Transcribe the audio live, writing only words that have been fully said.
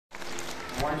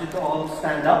I want you to all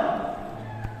stand up.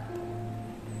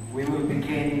 We will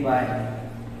begin by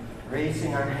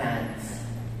raising our hands,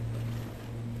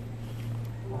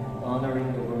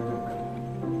 honoring the Word of God.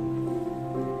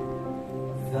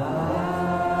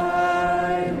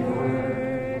 Thy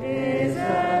Word is a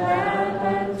lamp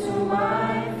unto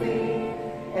my feet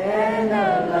and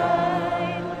a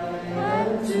light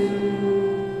unto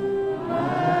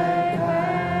my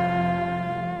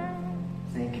path.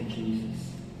 Thank you, Jesus.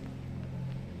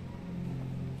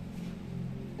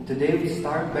 And today we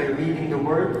start by reading the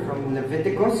Word from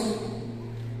Leviticus.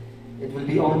 It will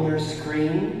be on your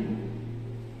screen.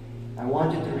 I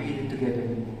want you to read it together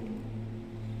with me.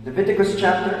 Leviticus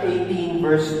chapter 18,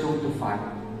 verse 2 to 5.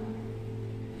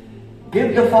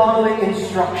 Give the following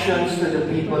instructions to the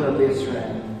people of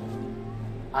Israel.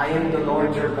 I am the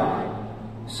Lord your God.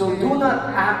 So do not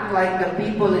act like the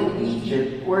people in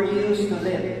Egypt where you used to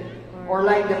live, or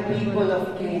like the people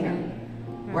of Canaan,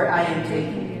 where I am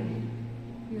taking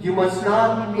you. You must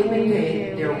not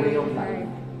imitate their way of life.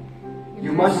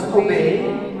 You must obey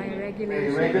my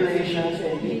regulations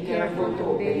and be careful to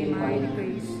obey my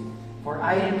decrees. For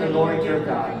I am the Lord your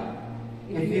God.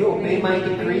 If you obey my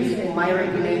decrees and my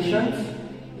regulations,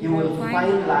 you will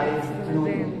find life through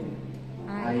them.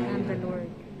 I am the Lord.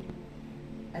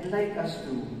 I'd like us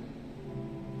to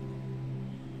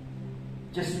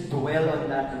just dwell on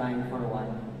that line for a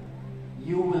while.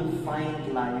 You will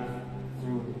find life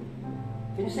through them.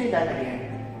 Can you say that again?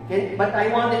 But I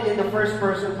want it in the first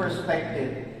person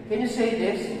perspective. Can you say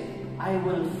this? I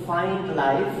will find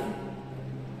life.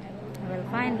 I will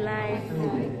find life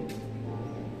through it.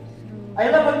 I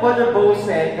love what Brother Bo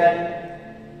said,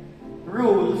 that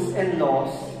rules and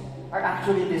laws are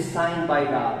actually designed by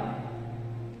God.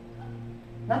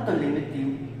 Not to limit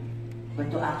you,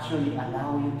 but to actually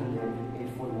allow you to live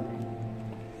a full life.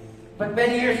 But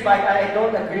many years back, I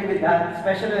don't agree with that,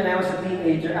 especially when I was a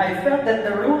teenager. I felt that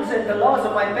the rules and the laws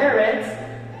of my parents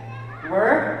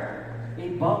were a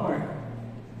bummer.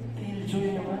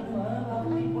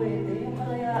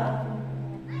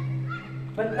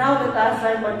 But now that as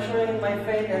I'm maturing in my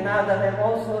faith, and now that I'm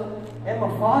a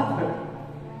father,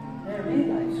 I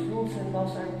realize rules and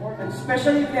laws are important,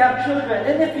 especially if you have children,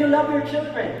 and if you love your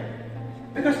children.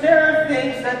 Because there are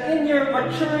things that in your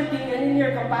maturity and in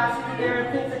your capacity, there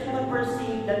are things that you will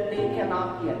perceive that they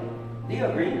cannot yet. Do you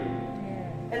agree?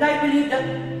 And I believe that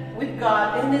with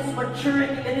God, in His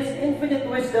maturity and His infinite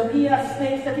wisdom, He has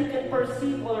things that He can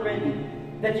perceive already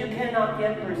that you cannot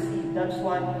yet perceive. That's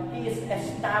why He is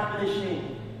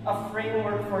establishing a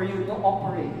framework for you to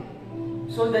operate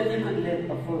so that you could live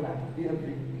a full life. Do you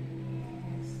agree?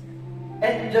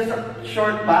 And just a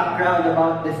short background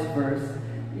about this verse.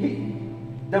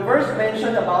 The verse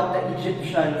mentioned about the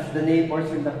Egyptians, the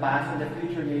neighbors in the past, and the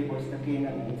future neighbors, the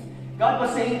Canaanites. God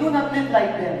was saying, do not live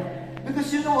like them.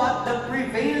 Because you know what? The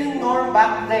prevailing norm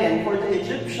back then for the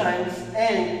Egyptians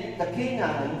and the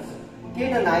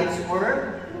Canaanites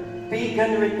were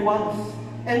pagan rituals.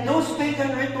 And those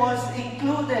pagan rituals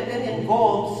included and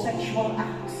involved sexual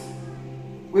acts.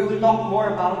 We will talk more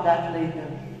about that later.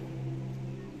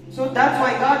 So that's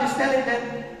why God is telling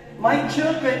them, my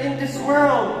children, in this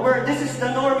world where this is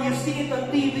the norm, you see it on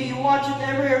TV, you watch it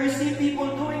everywhere, you see people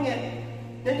doing it,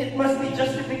 then it must be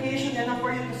justification enough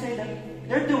for you to say that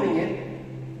they're doing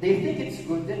it. They think it's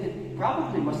good, then it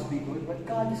probably must be good, but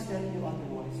God is telling you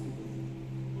otherwise.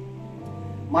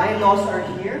 My laws are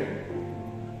here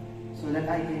so that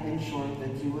I can ensure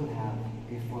that you will have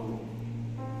a full life.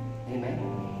 Amen?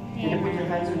 Can you put your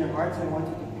hands on your hearts? I want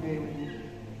you to pray with me.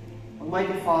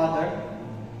 Almighty Father,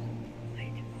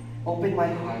 open my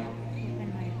heart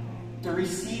to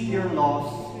receive your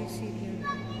laws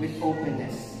with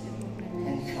openness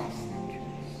and trust.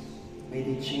 May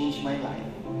they change my life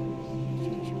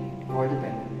for the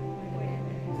better.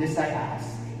 This I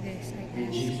ask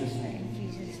in Jesus' name.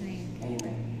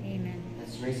 Amen.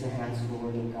 Let's raise our hands to the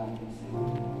Word of God.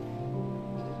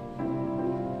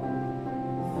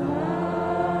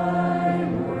 Thy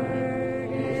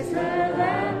word is a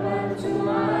lamp unto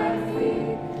my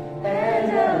feet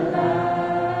and a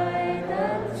light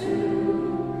unto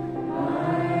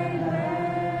my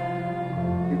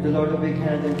path. Give the Lord a big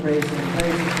hand and praise Him.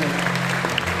 Praise Him.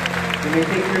 You may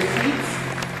take your seats,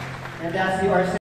 and as you are